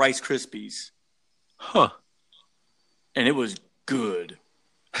like Rice Krispies. Huh. And it was good.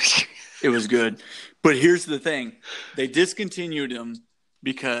 It was good. But here's the thing. They discontinued them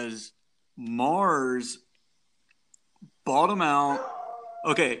because Mars bought them out.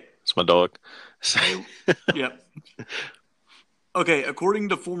 Okay. It's my dog. Yep. Okay, according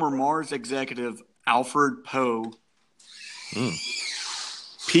to former Mars executive Alfred Poe,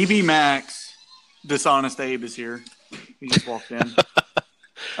 PB Max, Dishonest Abe is here. He just walked in.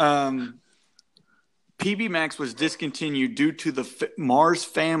 PB Max was discontinued due to the Mars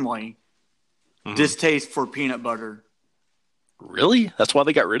family distaste for peanut butter. Really? That's why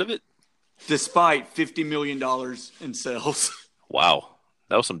they got rid of it? Despite $50 million in sales. Wow.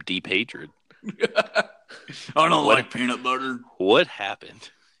 That was some deep hatred. I don't like peanut butter. What happened?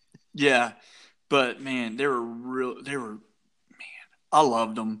 Yeah. But, man, I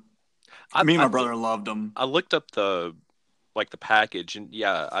loved them. Me and my brother loved them. I looked up the package, and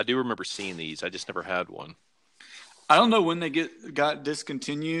yeah, I do remember seeing these. I just never had one. I don't know when they got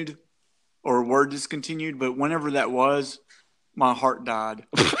discontinued or were discontinued, but whenever that was, my heart died.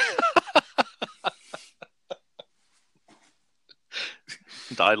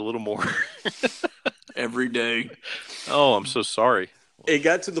 Died a little more. Every day. Oh, I'm so sorry. It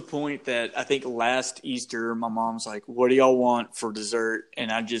got to the point that I think last Easter, my mom's like, "What do y'all want for dessert?"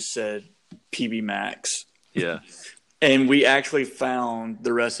 And I just said PB Max. Yeah. And we actually found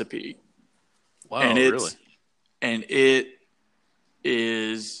the recipe. Wow, and really? And it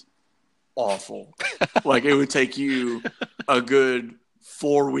is awful. Like, it would take you a good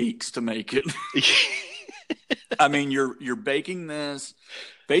 4 weeks to make it. I mean, you're baking this.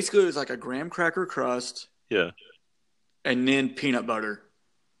 Basically, it's like a graham cracker crust. Yeah. And then peanut butter.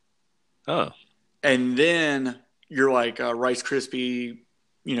 Oh. And then you're like a Rice Krispie,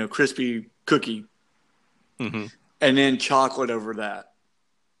 crispy cookie. Mm-hmm. And then chocolate over that,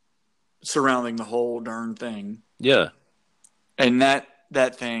 surrounding the whole darn thing. Yeah. And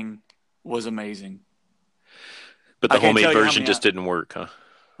that thing was amazing. But the homemade version just didn't work, huh?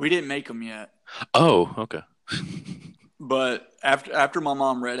 We didn't make them yet. Oh, okay. But after my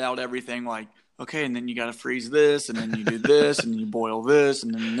mom read out everything, like, okay, and then you got to freeze this, and then you do this, and you boil this,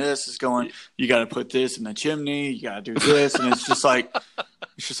 and then this is going. You got to put this in the chimney. You got to do this, and it's just like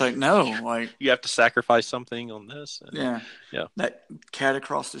no, like you have to sacrifice something on this. And, yeah. That cat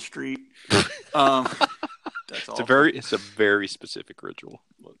across the street. That's it's a very specific ritual.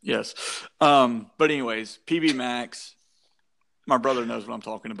 Yes, but anyways, PB Max. My brother knows what I'm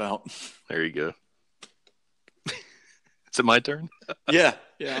talking about. There you go. Is it my turn? Yeah,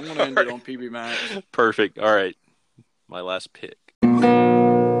 I'm going to end it on PB Max. Perfect. All right. My last pick. I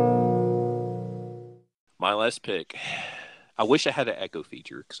wish I had an echo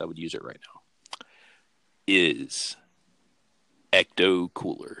feature because I would use it right now. Is Ecto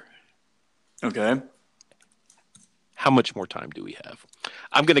Cooler. Okay. How much more time do we have?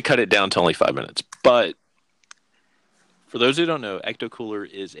 I'm going to cut it down to only 5 minutes. But for those who don't know, Ecto Cooler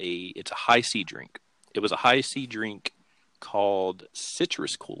it's a high C drink. It was a high C drink called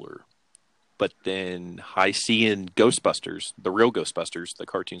Citrus Cooler, but then High C and Ghostbusters, the real Ghostbusters, the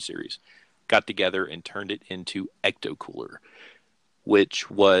cartoon series, got together and turned it into Ecto Cooler, which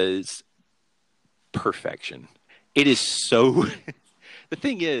was perfection. It is so. The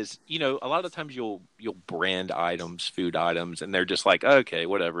thing is, a lot of times you'll brand items, food items, and they're just like, okay,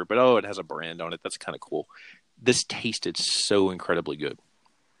 whatever, but it has a brand on it. That's kind of cool. This tasted so incredibly good.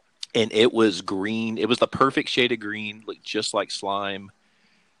 And it was green. It was the perfect shade of green, looked just like slime.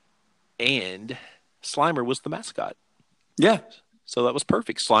 And Slimer was the mascot. Yeah. So that was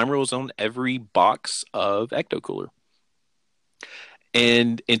perfect. Slimer was on every box of Ecto Cooler.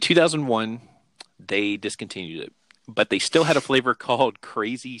 And in 2001, they discontinued it. But they still had a flavor called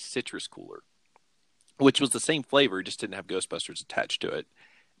Crazy Citrus Cooler, which was the same flavor, just didn't have Ghostbusters attached to it.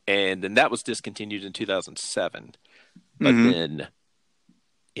 And then that was discontinued in 2007. But then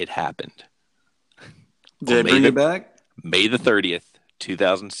it happened. Did they bring it back? May the 30th,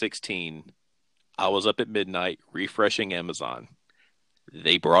 2016. I was up at midnight refreshing Amazon.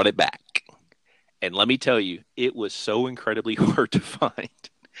 They brought it back. And let me tell you, it was so incredibly hard to find.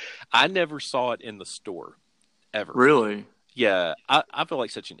 I never saw it in the store, ever. Really? Yeah, I feel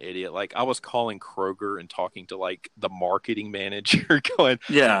like such an idiot. Like, I was calling Kroger and talking to, like, the marketing manager going,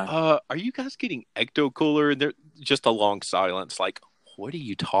 yeah, are you guys getting Ecto Cooler? And they're just a long silence, like, what are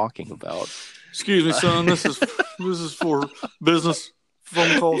you talking about? Excuse me, son. This is for business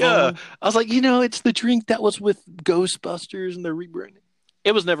phone calls. Yeah, only. I was like, it's the drink that was with Ghostbusters and they're rebranding.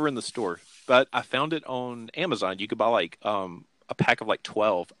 It was never in the store, but I found it on Amazon. You could buy like a pack of like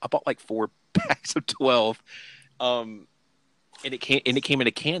 12. I bought like 4 packs of 12. And it came in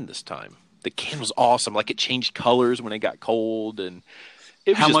a can this time. The can was awesome. Like, it changed colors when it got cold, and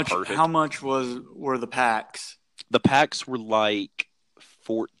it was perfect. How much were the packs? The packs were like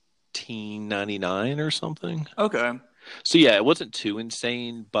 $14.99 or something. Okay. So yeah, it wasn't too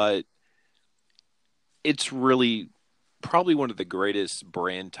insane, but it's really probably one of the greatest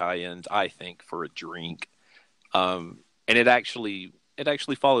brand tie-ins, I think, for a drink. And it actually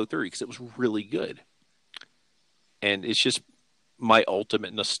followed through because it was really good. And it's just my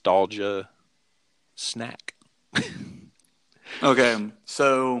ultimate nostalgia snack. Okay,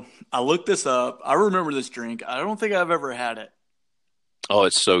 so I looked this up. I remember this drink. I don't think I've ever had it. Oh,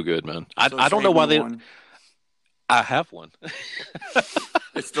 it's so good, man. So I don't know why they. one. I have one.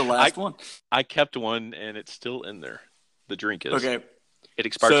 It's the last one. I kept one, and it's still in there. The drink is. Okay. It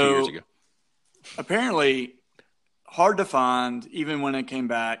expired 2 years ago. Apparently, hard to find, even when it came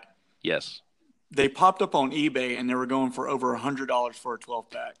back. Yes. They popped up on eBay, and they were going for over $100 for a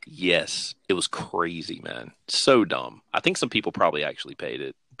 12-pack. Yes. It was crazy, man. So dumb. I think some people probably actually paid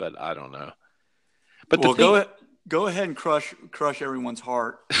it, but I don't know. But well, go ahead and crush everyone's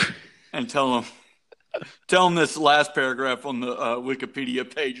heart and tell them this last paragraph on the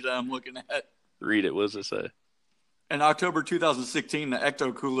Wikipedia page that I'm looking at. Read it. What does it say? In October 2016, the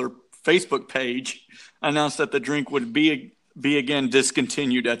Ecto Cooler Facebook page announced that the drink would be again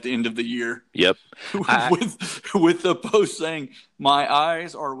discontinued at the end of the year. Yep. with the post saying, "My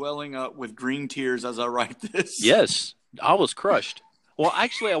eyes are welling up with green tears as I write this." Yes. I was crushed. Well,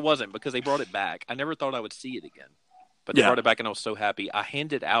 actually, I wasn't, because they brought it back. I never thought I would see it again. But they brought it back, and I was so happy. I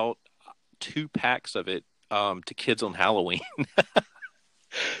handed out 2 packs of it to kids on Halloween.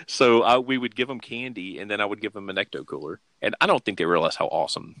 So we would give them candy, and then I would give them an Ecto Cooler. And I don't think they realized how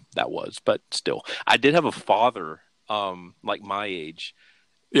awesome that was. But still, I did have a father, like my age,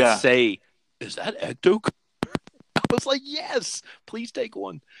 say, "Is that Ecto Cooler?" I was like, "Yes, please take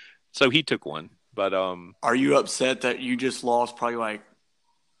one." So he took one. But are you upset that you just lost probably like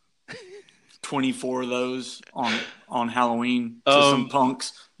 24 of those on Halloween to some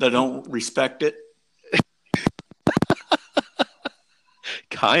punks that don't respect it?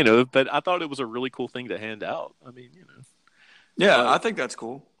 Kind of, but I thought it was a really cool thing to hand out. I mean, you know. Yeah, I think that's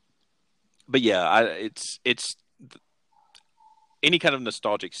cool. But yeah, it's any kind of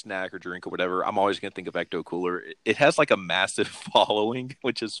nostalgic snack or drink or whatever. I'm always going to think of Ecto Cooler. It has like a massive following,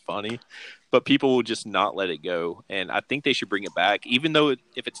 which is funny, but people will just not let it go. And I think they should bring it back, even though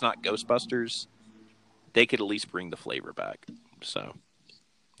if it's not Ghostbusters, they could at least bring the flavor back. So,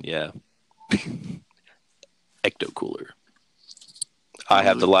 yeah, Ecto Cooler. I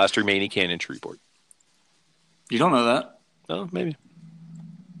have the last remaining can in Shreveport. You don't know that? Oh, maybe.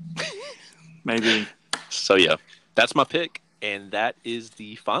 Maybe. So, yeah, that's my pick. And that is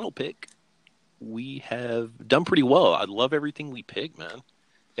the final pick. We have done pretty well. I love everything we picked, man.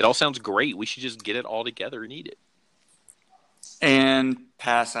 It all sounds great. We should just get it all together and eat it. And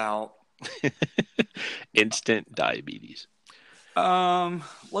pass out. Instant diabetes. Let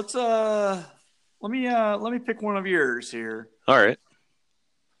me pick one of yours here. All right.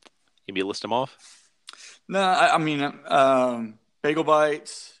 Can you list them off? No, I mean, Bagel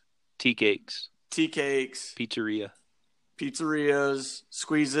Bites, Tea cakes, pizzerias,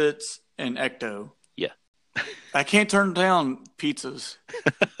 Squeeze-Its, and Ecto. Yeah. I can't turn down pizzas.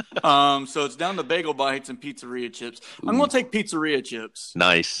 So it's down to Bagel Bites and pizzeria chips. I'm going to take pizzeria chips.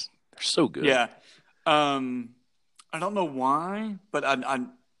 Nice. They're so good. Yeah. I don't know why, but I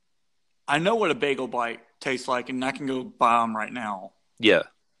know what a Bagel Bite tastes like, and I can go buy them right now. Yeah.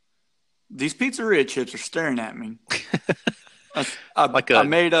 These pizzeria chips are staring at me. I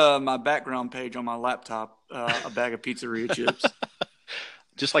made my background page on my laptop a bag of pizzeria chips.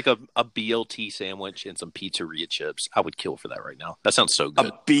 Just like a BLT sandwich and some pizzeria chips. I would kill for that right now. That sounds so good.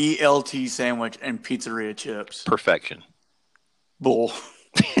 A BLT sandwich and pizzeria chips. Perfection. Bull.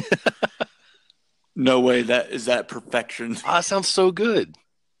 No way is that perfection. That sounds so good.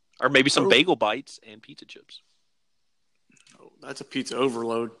 Or maybe some Bagel Bites and pizza chips. Oh, that's a pizza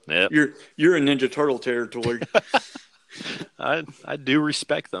overload. Yep. You're in Ninja Turtle territory. I do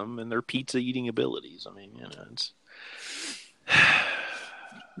respect them and their pizza eating abilities. I mean, you know, it's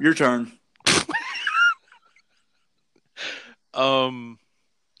your turn.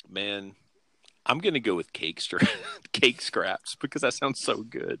 Man, I'm gonna go with cake scraps because that sounds so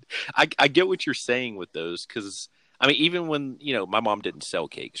good. I get what you're saying with those, because I mean, even when, you know, my mom didn't sell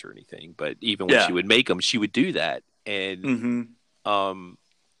cakes or anything, but even when she would make them, she would do that, and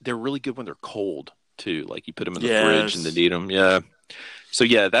they're really good when they're cold too. Like you put them in the fridge and then eat them. Yeah. So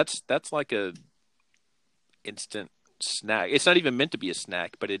yeah, that's like a instant snack. It's not even meant to be a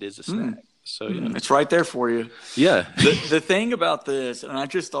snack, but it is a snack. So yeah, it's right there for you. Yeah. The thing about this, and I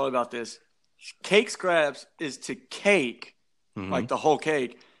just thought about this, cake scraps is to cake, like the whole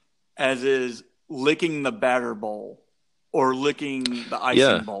cake, as is licking the batter bowl or licking the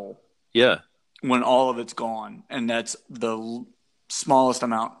icing bowl. Yeah. When all of it's gone, and that's the smallest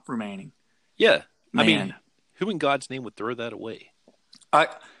amount remaining. Yeah. Man. I mean, who in God's name would throw that away?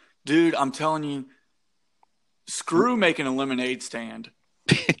 Dude, I'm telling you, screw making a lemonade stand.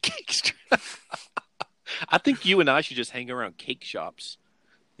 I think you and I should just hang around cake shops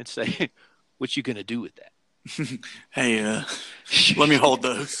and say, what you going to do with that? Hey, let me hold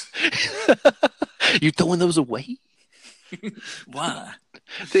those. You throwing those away? Why?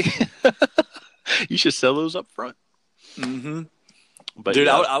 You should sell those up front. Mm-hmm. But dude,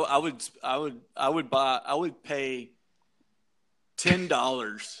 yeah. I would pay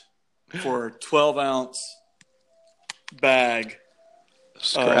 $10 for a 12-ounce bag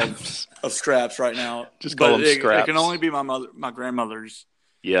of scraps right now. Just call them scraps. It can only be my grandmother's.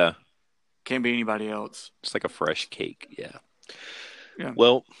 Yeah. Can't be anybody else. It's like a fresh cake. Yeah. Yeah.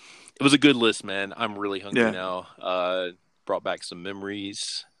 Well, it was a good list, man. I'm really hungry now. Brought back some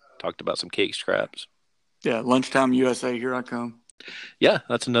memories. Talked about some cake scraps. Yeah. Lunchtime USA. Here I come. Yeah.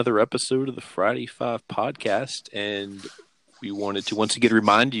 That's another episode of the Friday 5 podcast. And we wanted to once again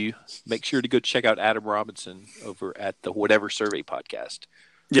remind you, make sure to go check out Adam Robinson over at the Whatever Survey podcast.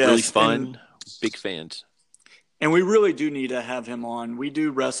 Yes, really fun. Big fans. And we really do need to have him on. We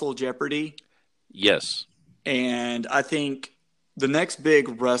do Wrestle Jeopardy. Yes. And I think the next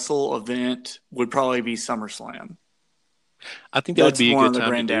big wrestle event would probably be SummerSlam. I think that would be a good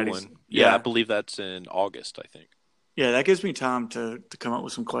time to do one. Yeah, I believe that's in August, I think. Yeah, that gives me time to come up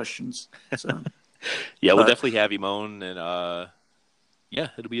with some questions. So. Yeah, we'll definitely have him on, and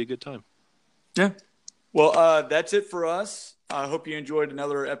it'll be a good time. Yeah. Well, that's it for us. I hope you enjoyed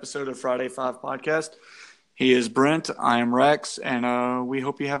another episode of Friday 5 podcast. He is Brent. I am Rex, and we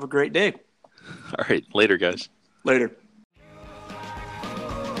hope you have a great day. All right. Later, guys. Later.